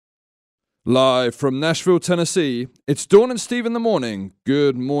Live from Nashville, Tennessee, it's Dawn and Steve in the morning.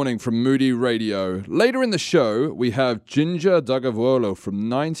 Good morning from Moody Radio. Later in the show, we have Ginger Dagavuolo from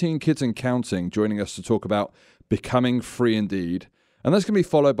 19 Kids and Counting joining us to talk about becoming free indeed. And that's going to be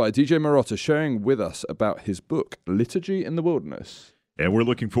followed by DJ Marotta sharing with us about his book, Liturgy in the Wilderness. And we're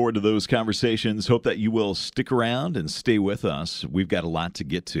looking forward to those conversations. Hope that you will stick around and stay with us. We've got a lot to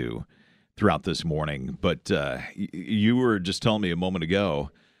get to throughout this morning. But you were just telling me a moment ago,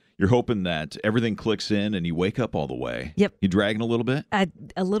 you're hoping that everything clicks in and you wake up all the way. Yep. You dragging a little bit?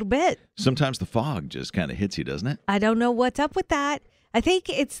 A little bit. Sometimes the fog just kind of hits you, doesn't it? I don't know what's up with that. I think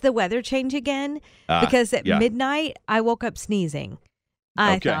it's the weather change again because at midnight I woke up sneezing.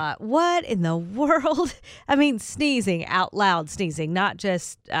 I thought, what in the world? I mean, sneezing, out loud sneezing, not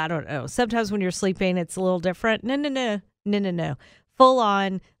just, I don't know. Sometimes when you're sleeping, it's a little different. No. Full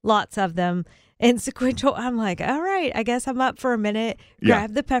on, lots of them. And sequential, I'm like, all right, I guess I'm up for a minute.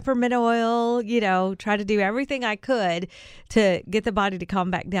 Grab the peppermint oil, try to do everything I could to get the body to calm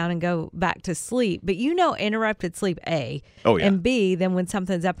back down and go back to sleep. But interrupted sleep, A. Oh, yeah. And B, then when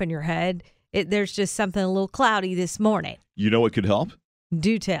something's up in your head, there's just something a little cloudy this morning. You know what could help?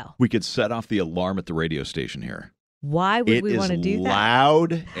 Do tell. We could set off the alarm at the radio station here. Why would we want to do that? It is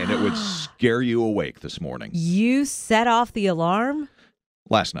loud, and it would scare you awake this morning. You set off the alarm?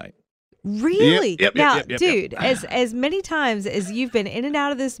 Last night. Really? Yep, dude, as many times as you've been in and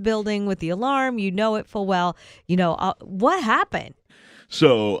out of this building with the alarm, you know it full well. What happened?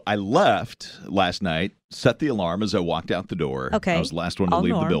 So I left last night, set the alarm as I walked out the door. Okay. I was the last one to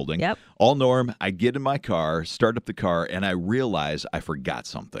leave the building. Yep. All norm. I get in my car, start up the car, and I realize I forgot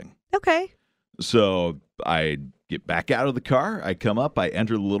something. Okay. So I get back out of the car. I come up. I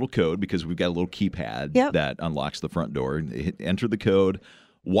enter the little code because we've got a little keypad that unlocks the front door. Enter the code.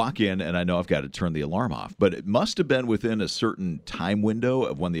 Walk in, and I know I've got to turn the alarm off. But it must have been within a certain time window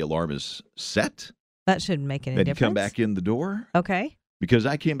of when the alarm is set. That shouldn't make any then difference. Then come back in the door. Okay. Because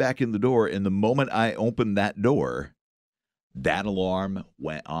I came back in the door, and the moment I opened that door, that alarm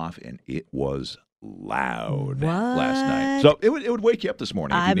went off, and it was loud last night. So it would wake you up this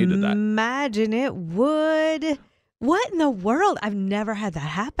morning if you needed that. I imagine it would. What in the world? I've never had that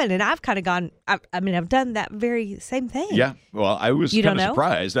happen. And I've kind of gone, I've done that very same thing. Yeah. Well, I was kind of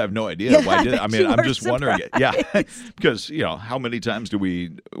surprised. I have no idea Yeah, why I did it. I'm just surprised. wondering. Yeah. Because, how many times do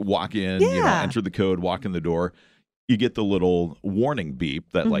we walk in, enter the code, walk in the door? You get the little warning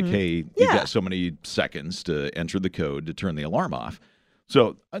beep that like, hey, you've got so many seconds to enter the code to turn the alarm off.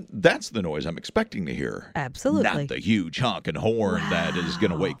 So that's the noise I'm expecting to hear. Absolutely. Not the huge honking horn that is going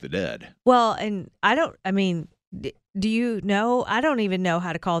to wake the dead. Well, and do you know? I don't even know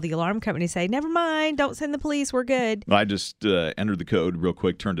how to call the alarm company and say, never mind, don't send the police, we're good. I just entered the code real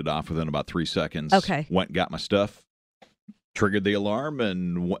quick, turned it off within about 3 seconds. Okay. Went and got my stuff, triggered the alarm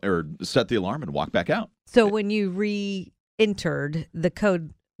or set the alarm and walked back out. So when you re-entered the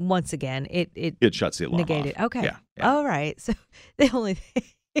code once again, it shuts the alarm negated. off. Okay. Yeah. All right. So the only thing,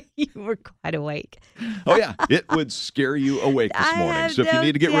 you were quite awake. Oh, yeah. It would scare you awake this morning. So if you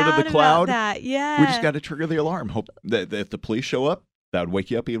need to get rid of the cloud, cloud, we just got to trigger the alarm. Hope that if the police show up, that would wake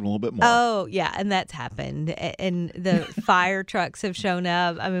you up even a little bit more. Oh, yeah. And that's happened. And the fire trucks have shown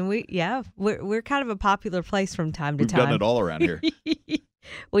up. I mean, we're kind of a popular place from time to time. We've done it all around here.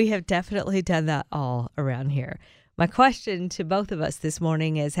 We have definitely done that all around here. My question to both of us this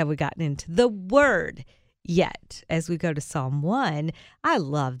morning is, have we gotten into the Word yet? As we go to Psalm 1, I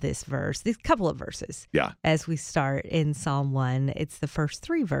love this verse, these couple of verses. Yeah. As we start in Psalm 1, it's the first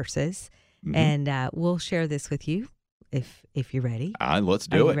 3 verses, and we'll share this with you if you're ready. Let's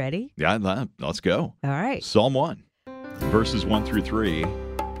do it. Are you ready? Yeah, let's go. All right. Psalm 1, verses 1 through 3.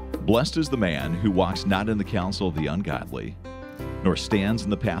 Blessed is the man who walks not in the counsel of the ungodly, nor stands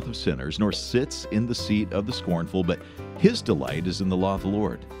in the path of sinners, nor sits in the seat of the scornful, but his delight is in the law of the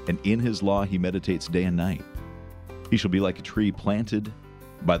Lord, and in his law he meditates day and night. He shall be like a tree planted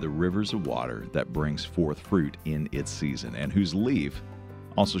by the rivers of water that brings forth fruit in its season, and whose leaf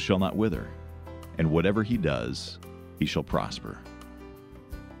also shall not wither, and whatever he does, he shall prosper.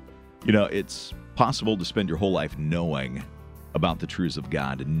 It's possible to spend your whole life knowing about the truths of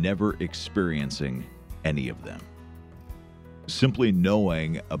God and never experiencing any of them. Simply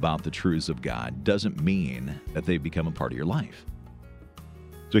knowing about the truths of God doesn't mean that they become a part of your life.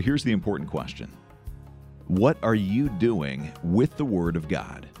 So here's the important question. What are you doing with the Word of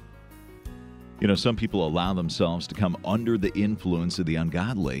God? Some people allow themselves to come under the influence of the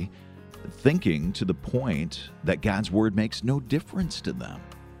ungodly, thinking to the point that God's Word makes no difference to them.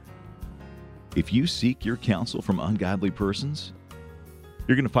 If you seek your counsel from ungodly persons,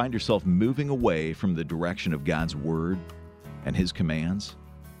 you're going to find yourself moving away from the direction of God's Word and His commands.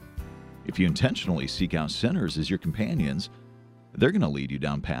 If you intentionally seek out sinners as your companions, they're going to lead you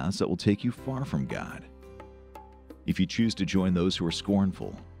down paths that will take you far from God. If you choose to join those who are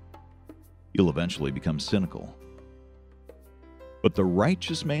scornful, you'll eventually become cynical. But the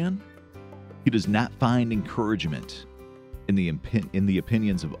righteous man, he does not find encouragement in the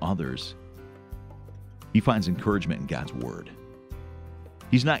opinions of others. He finds encouragement in God's word.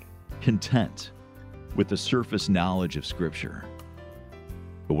 He's not content with the surface knowledge of Scripture.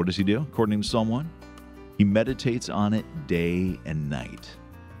 But what does he do? According to Psalm 1, he meditates on it day and night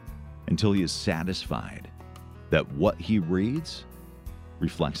until he is satisfied that what he reads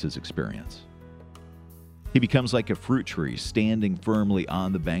reflects his experience. He becomes like a fruit tree standing firmly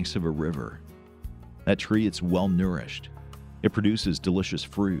on the banks of a river. That tree, it's well nourished. It produces delicious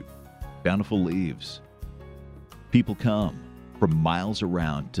fruit, bountiful leaves. People come from miles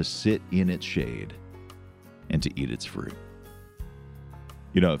around to sit in its shade and to eat its fruit.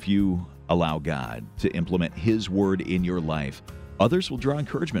 You know, if you allow God to implement His word in your life, others will draw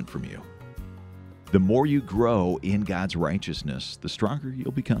encouragement from you. The more you grow in God's righteousness, the stronger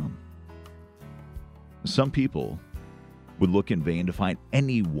you'll become. Some people would look in vain to find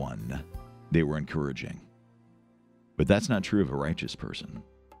anyone they were encouraging. But that's not true of a righteous person.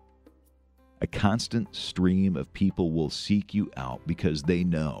 A constant stream of people will seek you out because they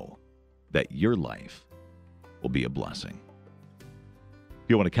know that your life will be a blessing. If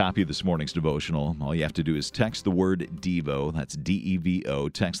you want a copy of this morning's devotional, all you have to do is text the word DEVO, that's D-E-V-O,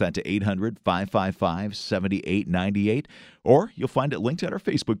 text that to 800-555-7898, or you'll find it linked at our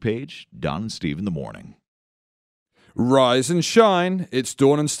Facebook page, Dawn and Steve in the Morning. Rise and shine. It's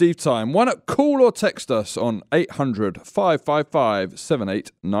Dawn and Steve time. Why not call or text us on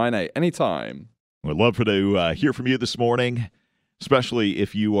 800-555-7898 anytime. We'd love to hear from you this morning, especially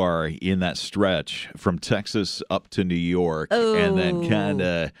if you are in that stretch from Texas up to New York and then kind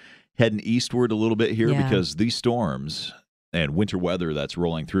of heading eastward a little bit here because these storms and winter weather that's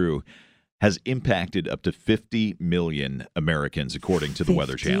rolling through has impacted up to 50 million Americans, according to the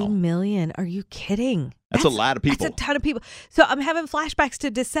Weather Channel. 50 million? Are you kidding? That's a lot of people. That's a ton of people. So I'm having flashbacks to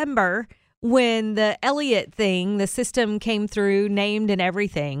December when the Elliott thing, the system came through, named and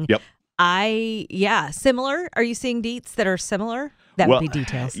everything. Yep. Similar. Are you seeing deets that are similar? That would be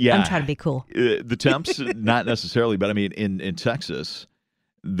details. Yeah. I'm trying to be cool. The temps, not necessarily, but I mean, in Texas,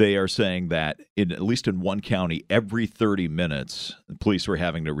 they are saying that at least in one county, every 30 minutes, police were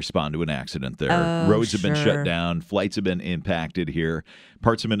having to respond to an accident there. Roads have been shut down. Flights have been impacted here.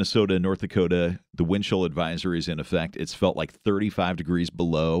 Parts of Minnesota and North Dakota, the wind chill advisory is in effect. It's felt like 35 degrees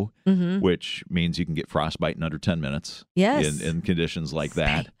below, which means you can get frostbite in under 10 minutes in conditions like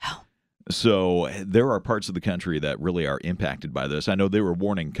that. So there are parts of the country that really are impacted by this. I know they were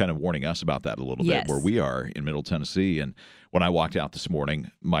warning us about that a little bit where we are in Middle Tennessee. And when I walked out this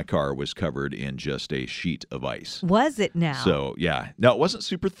morning, my car was covered in just a sheet of ice. Was it now? So, yeah. No, it wasn't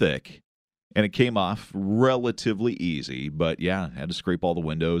super thick, and it came off relatively easy. But, yeah, I had to scrape all the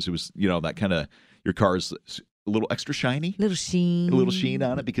windows. It was, that kind of, your car's a little extra shiny. A little sheen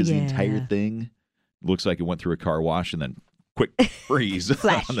on it because the entire thing looks like it went through a car wash and then quick freeze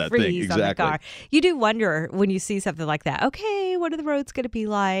Flash on that freeze thing. Exactly. On the car. You do wonder when you see something like that. Okay, what are the roads going to be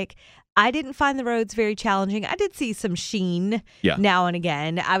like? I didn't find the roads very challenging. I did see some sheen now and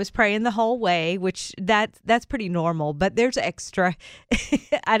again. I was praying the whole way, which that's pretty normal. But there's extra.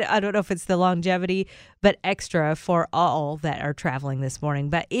 I don't know if it's the longevity, but extra for all that are traveling this morning.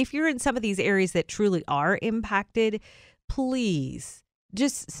 But if you're in some of these areas that truly are impacted, please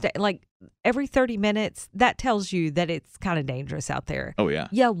just stay. Like every 30 minutes, that tells you that it's kind of dangerous out there. Oh, yeah.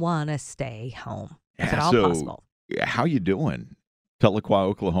 You want to stay home if at all possible. How you doing? Tahlequah,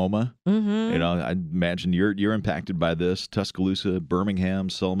 Oklahoma. Mm-hmm. I imagine you're impacted by this. Tuscaloosa, Birmingham,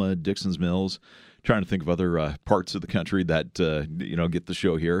 Selma, Dixon's Mills. Trying to think of other parts of the country that get the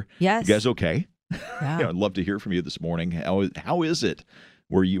show here. Yes. You guys okay? Yeah. I'd love to hear from you this morning. How is it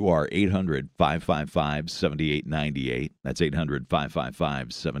where you are? 800-555-7898. That's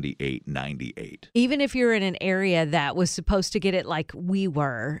 800-555-7898. Even if you're in an area that was supposed to get it like we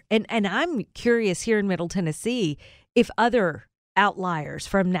were, and I'm curious here in Middle Tennessee if other outliers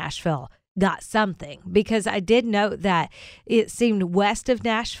from Nashville got something, because I did note that it seemed west of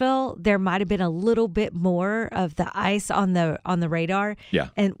Nashville there might have been a little bit more of the ice on the radar. Yeah.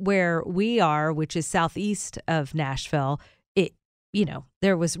 And where we are, which is southeast of Nashville,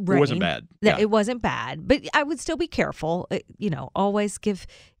 there was rain. It wasn't bad. It wasn't bad, but I would still be careful. Always give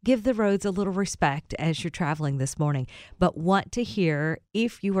the roads a little respect as you're traveling this morning. But want to hear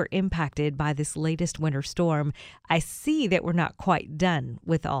if you were impacted by this latest winter storm. I see that we're not quite done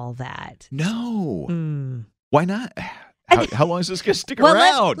with all that. No. Why not? How long is this going to stick well,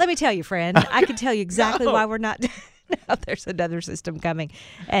 around? Let me tell you, friend. I can tell you exactly why we're not. No, there's another system coming,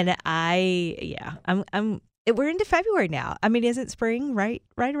 and we're into February now. I mean, isn't spring right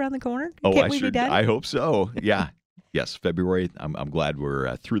around the corner? Can't we be done? I hope so. Yeah. Yes, February. I'm glad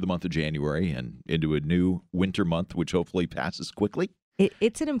we're through the month of January and into a new winter month, which hopefully passes quickly.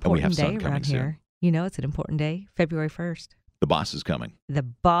 It's an important day around here. You know, it's an important day, February 1st. The boss is coming. The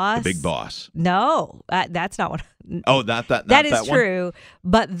boss? The big boss. No, that's not what. Oh, that is true.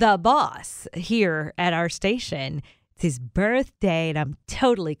 But the boss here at our station, it's his birthday, and I'm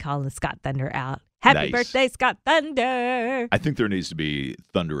totally calling Scott Thunder out. Happy birthday, Scott Thunder. I think there needs to be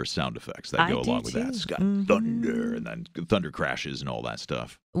thunderous sound effects that go along with that. Scott Thunder, and then thunder crashes and all that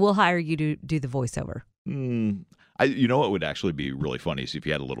stuff. We'll hire you to do the voiceover. You know what would actually be really funny is if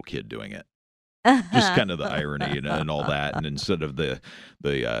you had a little kid doing it. Just kind of the irony and all that. And instead of the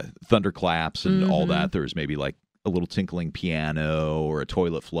thunderclaps and all that, there's maybe like a little tinkling piano or a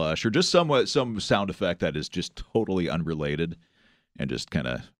toilet flush or just some sound effect that is just totally unrelated and just kind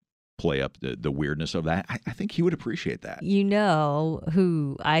of play up the weirdness of that. I think he would appreciate that. You know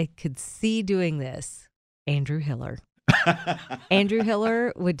who I could see doing this? Andrew Hiller. Andrew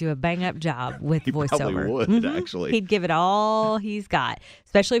Hiller would do a bang-up job with voiceover. Probably would, actually. He'd give it all he's got,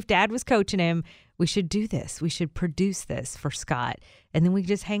 especially if Dad was coaching him. We should do this. We should produce this for Scott. And then we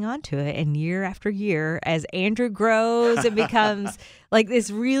just hang on to it. And year after year, as Andrew grows and becomes like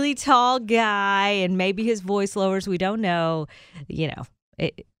this really tall guy and maybe his voice lowers, we don't know,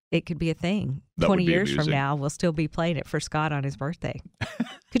 it could be a thing. 20 years from now, we'll still be playing it for Scott on his birthday.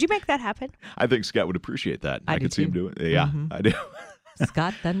 Could you make that happen? I think Scott would appreciate that. I could see him do it. Yeah, I do.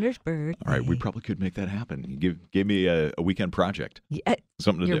 Scott Thunder's birthday. All right, we probably could make that happen. Give me a weekend project. Yeah,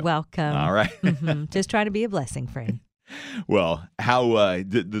 something to do. You're welcome. All right. Just trying to be a blessing, friend. Well, how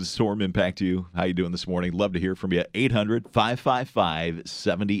did the storm impact you? How you doing this morning? Love to hear from you.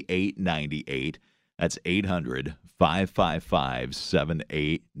 800-555-7898. That's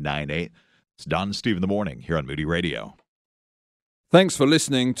 800-555-7898. It's Dawn and Steve in the morning here on Moody Radio. Thanks for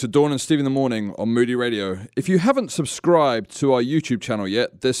listening to Dawn and Steve in the morning on Moody Radio. If you haven't subscribed to our YouTube channel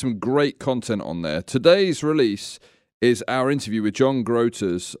yet, there's some great content on there. Today's release is our interview with John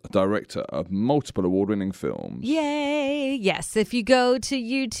Groters, director of multiple award-winning films. Yay! Yes, if you go to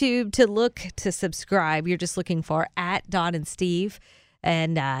YouTube to subscribe, you're just looking for @Dawn and Steve.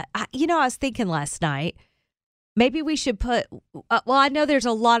 And, I was thinking last night, maybe we should put, I know there's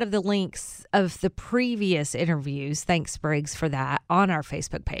a lot of the links of the previous interviews, thanks Briggs for that, on our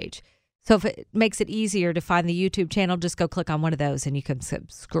Facebook page. So if it makes it easier to find the YouTube channel, just go click on one of those and you can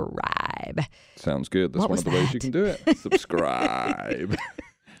subscribe. Sounds good. That's one of the ways you can do it. Subscribe.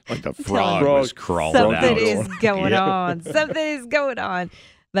 Like the frog was crawling out. Something is going on. Something is going on.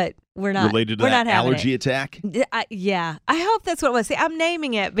 But we're not related to we're that not having allergy attack. Yeah, I hope that's what it was. See, I'm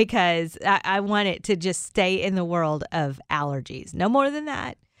naming it because I want it to just stay in the world of allergies. No more than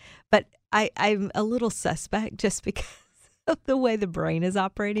that. But I'm a little suspect just because of the way the brain is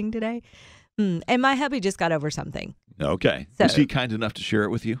operating today. And my hubby just got over something. Okay. So, was he kind enough to share it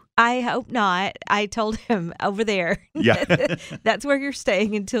with you? I hope not. I told him over there, that's where you're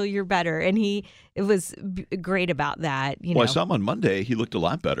staying until you're better. And it was great about that. I saw him on Monday. He looked a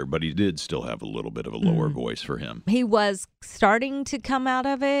lot better, but he did still have a little bit of a lower voice for him. He was starting to come out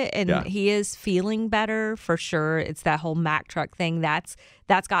of it, and he is feeling better for sure. It's that whole Mack truck thing that's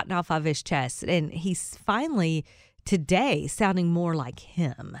gotten off of his chest. And he's finally today sounding more like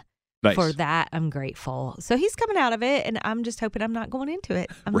him. Nice. For that, I'm grateful. So he's coming out of it, and I'm just hoping I'm not going into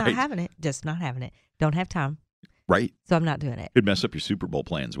it. I'm not having it. Just not having it. Don't have time. Right. So I'm not doing it. It'd mess up your Super Bowl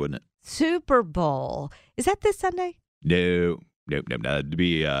plans, wouldn't it? Super Bowl. Is that this Sunday? No. It'd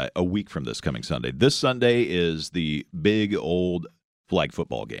be a week from this coming Sunday. This Sunday is the big old flag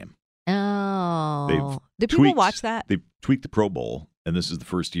football game. Oh. Do people watch that? They've tweaked the Pro Bowl. And this is the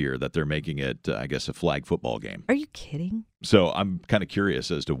first year that they're making it, I guess, a flag football game. Are you kidding? So I'm kind of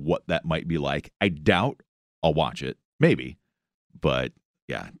curious as to what that might be like. I doubt I'll watch it. Maybe. But,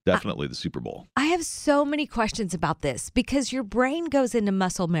 yeah, definitely the Super Bowl. I have so many questions about this because your brain goes into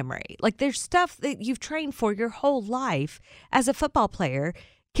muscle memory. Like, there's stuff that you've trained for your whole life as a football player.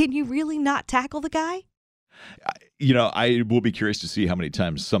 Can you really not tackle the guy? I will be curious to see how many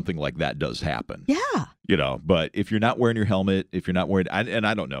times something like that does happen. Yeah. But if you're not wearing your helmet, if you're not wearing, and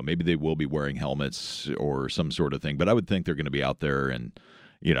I don't know, maybe they will be wearing helmets or some sort of thing, but I would think they're going to be out there in,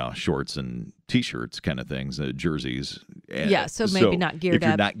 shorts and T-shirts kind of things, jerseys. Yeah, so maybe not geared up. If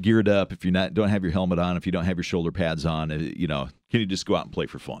you're not geared up, if you don't have your helmet on, if you don't have your shoulder pads on, can you just go out and play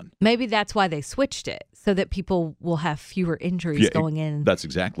for fun? Maybe that's why they switched it, so that people will have fewer injuries going in. That's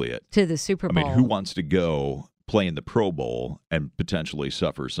exactly it. To the Super Bowl. I mean, who wants to go play in the Pro Bowl and potentially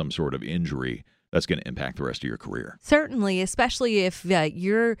suffer some sort of injury that's going to impact the rest of your career. Certainly, especially if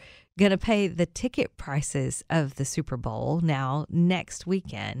you're going to pay the ticket prices of the Super Bowl now next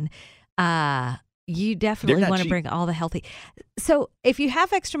weekend. You definitely want to bring all the healthy. So if you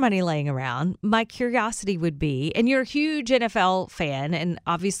have extra money laying around, my curiosity would be, and you're a huge NFL fan, and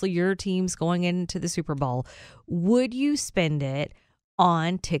obviously your team's going into the Super Bowl, would you spend it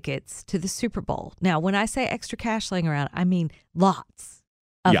on tickets to the Super Bowl? Now, when I say extra cash laying around, I mean lots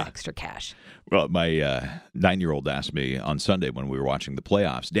of extra cash. Well, my 9-year-old asked me on Sunday when we were watching the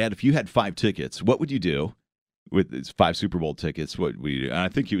playoffs, Dad, if you had 5 tickets, what would you do with 5 Super Bowl tickets? What would you do? And I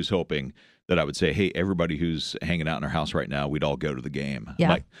think he was hoping that I would say, hey, everybody who's hanging out in our house right now, we'd all go to the game.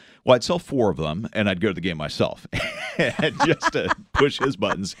 Yeah. Like, well, I'd sell 4 of them, and I'd go to the game myself. And just to push his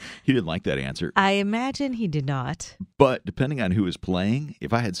buttons. He didn't like that answer. I imagine he did not. But depending on who is playing,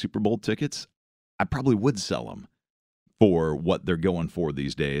 if I had Super Bowl tickets, I probably would sell them for what they're going for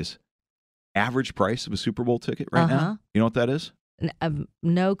these days. Average price of a Super Bowl ticket right now, you know what that is?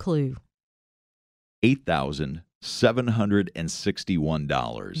 No clue.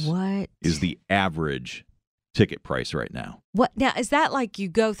 $8,761. What is the average ticket price right now? What now? Is that like you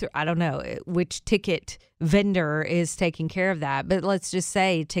go through? I don't know which ticket vendor is taking care of that, but let's just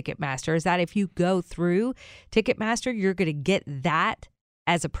say Ticketmaster. Is that if you go through Ticketmaster, you're going to get that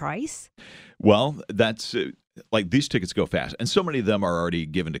as a price? Well, that's like these tickets go fast, and so many of them are already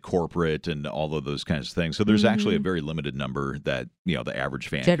given to corporate and all of those kinds of things. So there's actually a very limited number that the average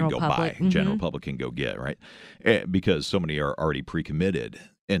fan can go buy, general public can go get, right? Because so many are already pre-committed,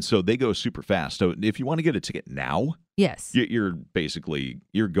 and so they go super fast. So if you want to get a ticket now, yes, you're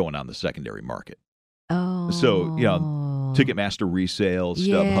going on the secondary market. Oh, so Ticketmaster resale,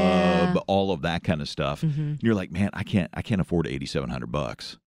 StubHub, all of that kind of stuff. And you're like, man, I can't afford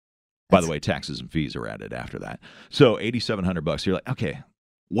 $8,700. By the way, taxes and fees are added after that. So $8,700. You're like, okay,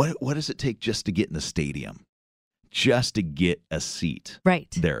 what does it take just to get in the stadium, just to get a seat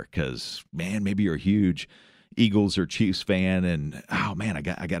there? Because man, maybe you're a huge Eagles or Chiefs fan, and oh man, I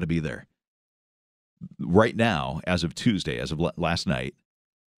got to be there. Right now, as of Tuesday, as of last night,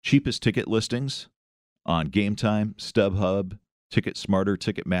 cheapest ticket listings on Game Time, StubHub, TicketSmarter,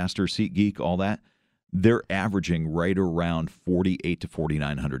 Ticketmaster, SeatGeek, all that. They're averaging right around $4,800 to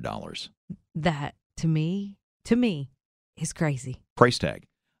 $4,900. That to me is crazy. Price tag.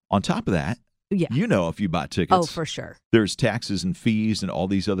 On top of that, if you bought tickets, oh for sure, there's taxes and fees and all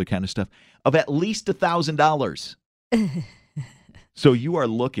these other kind of stuff of at least $1,000. So you are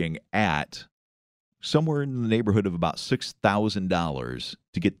looking at somewhere in the neighborhood of about $6,000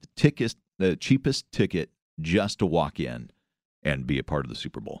 to get the cheapest ticket just to walk in and be a part of the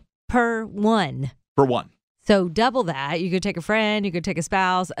Super Bowl per one. For one. So double that. You could take a friend, you could take a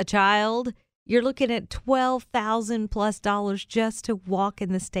spouse, a child. You're looking at $12,000+ just to walk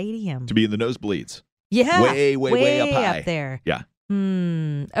in the stadium. To be in the nosebleeds. Yeah. Way up high. Up there. Yeah.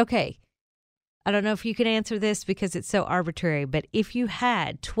 Okay. I don't know if you can answer this because it's so arbitrary, but if you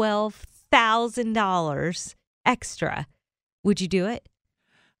had $12,000 extra, would you do it?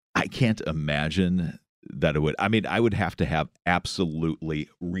 I can't imagine that it would. I mean, I would have to have absolutely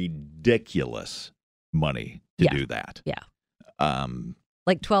ridiculous money to do that. Yeah.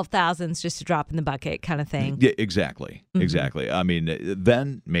 Like 12,000 is just a drop in the bucket kind of thing. Yeah, exactly. Exactly. I mean,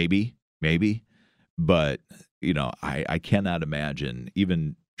 then maybe, but I cannot imagine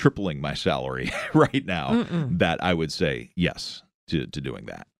even tripling my salary right now that I would say yes to doing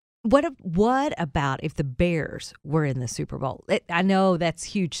that. What about if the Bears were in the Super Bowl? I know that's a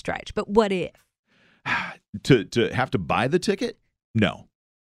huge stretch, but what if? To have to buy the ticket? No.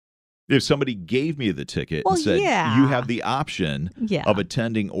 If somebody gave me the ticket and said, you have the option of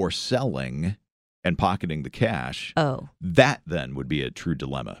attending or selling and pocketing the cash, that then would be a true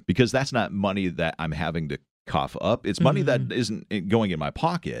dilemma, because that's not money that I'm having to cough up. It's money that isn't going in my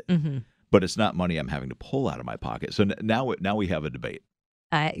pocket, but it's not money I'm having to pull out of my pocket. So now we have a debate.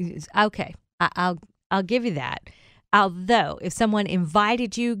 Okay. I'll give you that. Although, if someone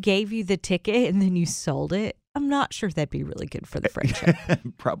invited you, gave you the ticket, and then you sold it, I'm not sure that'd be really good for the friendship.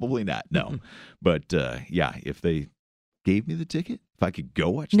 Probably not, no. But, if they gave me the ticket, if I could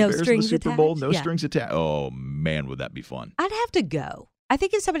go watch the Bears in the Super Bowl, no strings attached, oh, man, would that be fun. I'd have to go. I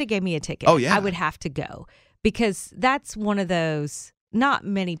think if somebody gave me a ticket, I would have to go, because that's one of those, not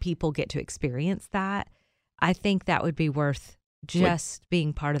many people get to experience that. I think that would be worth just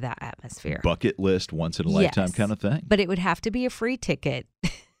being part of that atmosphere. Bucket list, once in a lifetime kind of thing. But it would have to be a free ticket.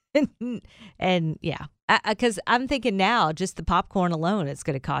 And because I'm thinking now, just the popcorn alone, it's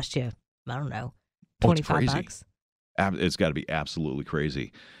going to cost you, I don't know, $25. It's got to be absolutely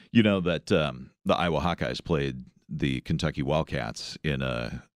crazy. You know that the Iowa Hawkeyes played the Kentucky Wildcats in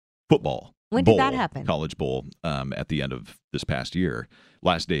a football When bowl, did that happen? College Bowl, at the end of this past year,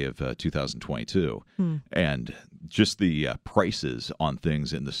 last day of 2022. And just the prices on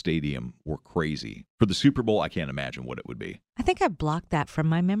things in the stadium were crazy. For the Super Bowl, I can't imagine what it would be. I think I blocked that from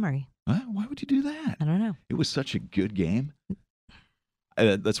my memory. Why would you do that? I don't know. It was such a good game.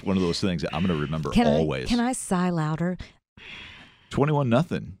 That's one of those things that I'm going to remember always. Can I sigh louder?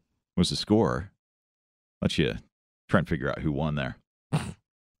 21-0 was the score. Let you try and figure out who won there.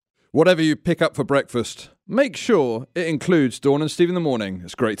 Whatever you pick up for breakfast, make sure it includes Dawn and Steve in the morning.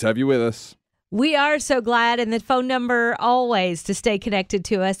 It's great to have you with us. We are so glad, and the phone number always to stay connected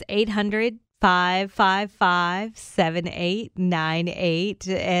to us, 800-555-7898.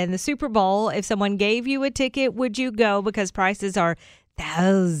 And the Super Bowl, if someone gave you a ticket, would you go? Because prices are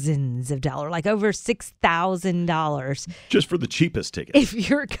thousands of dollars, like over $6,000. Just for the cheapest ticket. If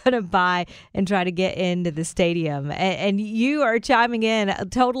you're going to buy and try to get into the stadium. And you are chiming in. I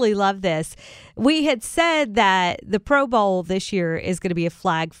totally love this. We had said that the Pro Bowl this year is going to be a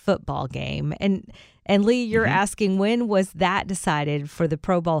flag football game. And Lee, you're asking, when was that decided for the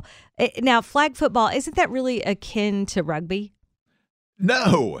Pro Bowl? Now, flag football, isn't that really akin to rugby?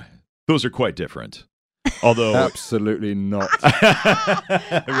 No, those are quite different. Although absolutely not.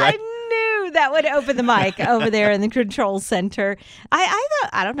 Right? I knew that would open the mic over there in the control center.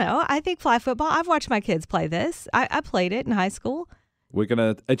 I don't know. I think flag football. I've watched my kids play this. I played it in high school. We're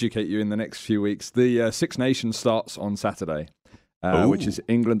going to educate you in the next few weeks. The Six Nations starts on Saturday, which is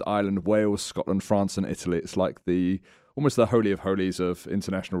England, Ireland, Wales, Scotland, France, and Italy. It's like almost the holy of holies of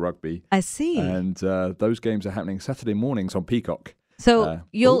international rugby. I see. And those games are happening Saturday mornings on Peacock. So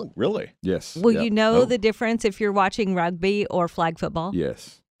you'll really? Yes. Will you know the difference if you're watching rugby or flag football?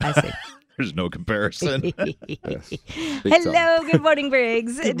 Yes. I see. There's no comparison. Yes. Hello, good morning,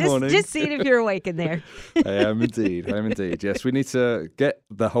 Briggs. Morning. Just seeing if you're awake in there. I am indeed. Yes, we need to get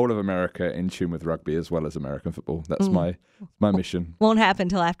the whole of America in tune with rugby as well as American football. That's my mission. Won't happen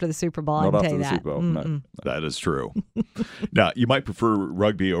until after the Super Bowl. Not I can after tell you the that. Super Bowl. No. That is true. Now, you might prefer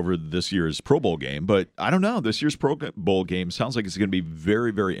rugby over this year's Pro Bowl game, but I don't know. This year's Pro Bowl game sounds like it's going to be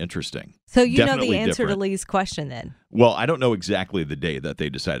very, very interesting. So you Definitely know the answer different. to Lee's question then? Well, I don't know exactly the day that they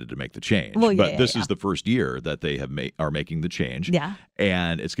decided to make the change, but this is the first year that they are making the change. Yeah.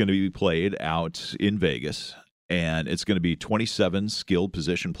 And it's going to be played out in Vegas, and it's going to be 27 skilled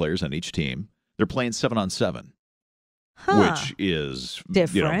position players on each team. They're playing 7-on-7. Which is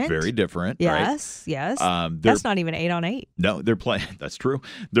different. Very different. Yes, right? Yes. That's not even 8-on-8. No, they're playing. That's true.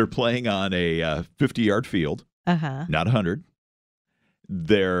 They're playing on a 50-yard field, not 100.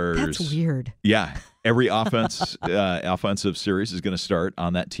 That's weird. Yeah. Every offensive series is going to start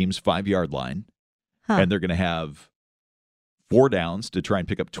on that team's 5-yard line, and they're going to have 4 downs to try and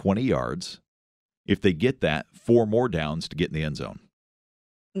pick up 20 yards. If they get that, 4 more downs to get in the end zone.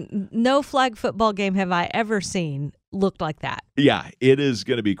 No flag football game have I ever seen looked like that. Yeah, it is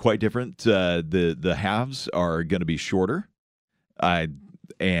going to be quite different. The halves are going to be shorter,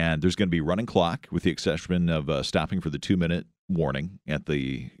 and there's going to be running clock with the exception of stopping for the 2-minute warning at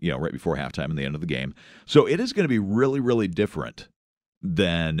the right before halftime and the end of the game. So it is going to be really, really different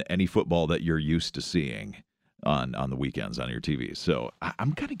than any football that you're used to seeing on the weekends on your TV. So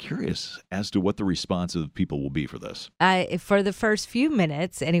I'm kind of curious as to what the response of people will be for this. For the first few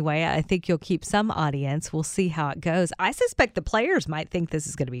minutes, anyway, I think you'll keep some audience. We'll see how it goes. I suspect the players might think this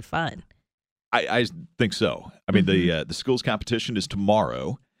is going to be fun. I think so. I mean, the schools competition is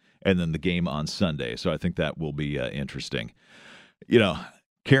tomorrow, and then the game on Sunday. So I think that will be interesting.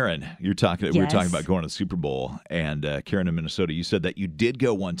 Karen, we were talking about going to the Super Bowl, and Karen in Minnesota, you said that you did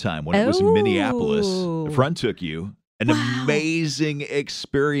go one time when it was in Minneapolis. A friend took you. An amazing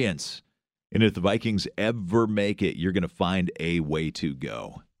experience. And if the Vikings ever make it, you're going to find a way to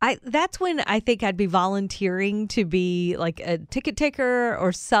go. That's when I think I'd be volunteering to be like a ticket taker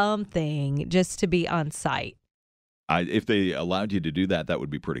or something just to be on site. If they allowed you to do that, that would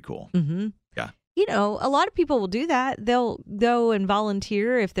be pretty cool. Mm-hmm. Yeah. A lot of people will do that. They'll go and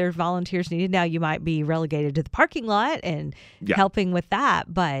volunteer if there's volunteers needed. Now, you might be relegated to the parking lot and helping with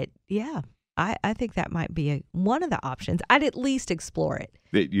that. But, yeah, I think that might be one of the options. I'd at least explore it.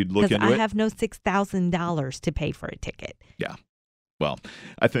 You'd look into it? Because I have no $6,000 to pay for a ticket. Yeah. Well,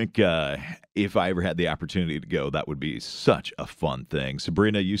 I think if I ever had the opportunity to go, that would be such a fun thing.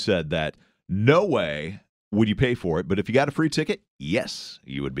 Sabrina, you said that no way would you pay for it, but if you got a free ticket, yes,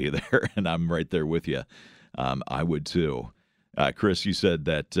 you would be there, and I'm right there with you. I would too. Chris, you said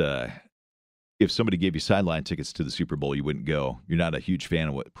that if somebody gave you sideline tickets to the Super Bowl, you wouldn't go. You're not a huge fan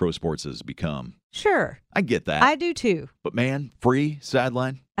of what pro sports has become. Sure. I get that. I do too. But man, free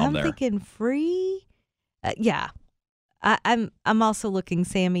sideline? I'm thinking free? Yeah. I'm also looking,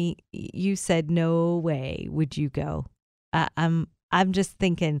 Sammy, you said no way would you go. I'm just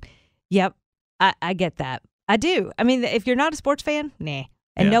thinking, yep, I get that. I do. I mean, if you're not a sports fan, nah.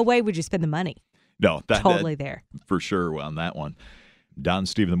 And no way would you spend the money. No. Totally there. For sure on that one. Don and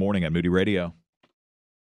Steve in the morning on Moody Radio.